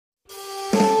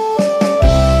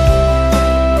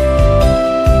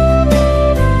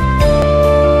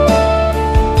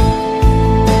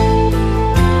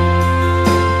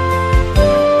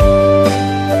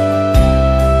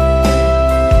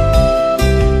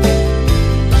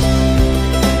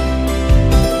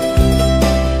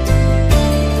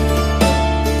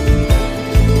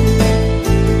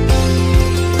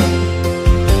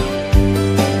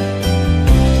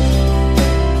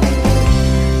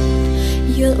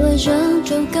ua rong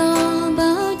trong có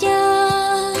bao giờ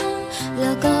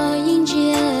là có những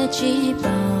chia chỉ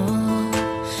bảo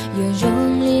yêu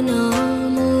rong li nó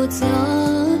một gió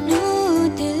nụ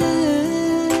tư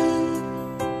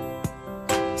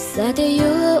xa tay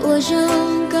yêu ua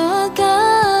rong có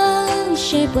căng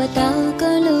sẽ qua tao có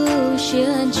lu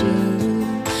xiên chiều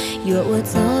yêu ua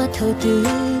gió thâu tư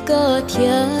có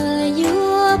thiệt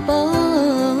yêu bao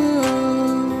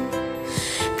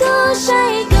có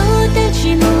say có tới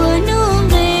chỉ một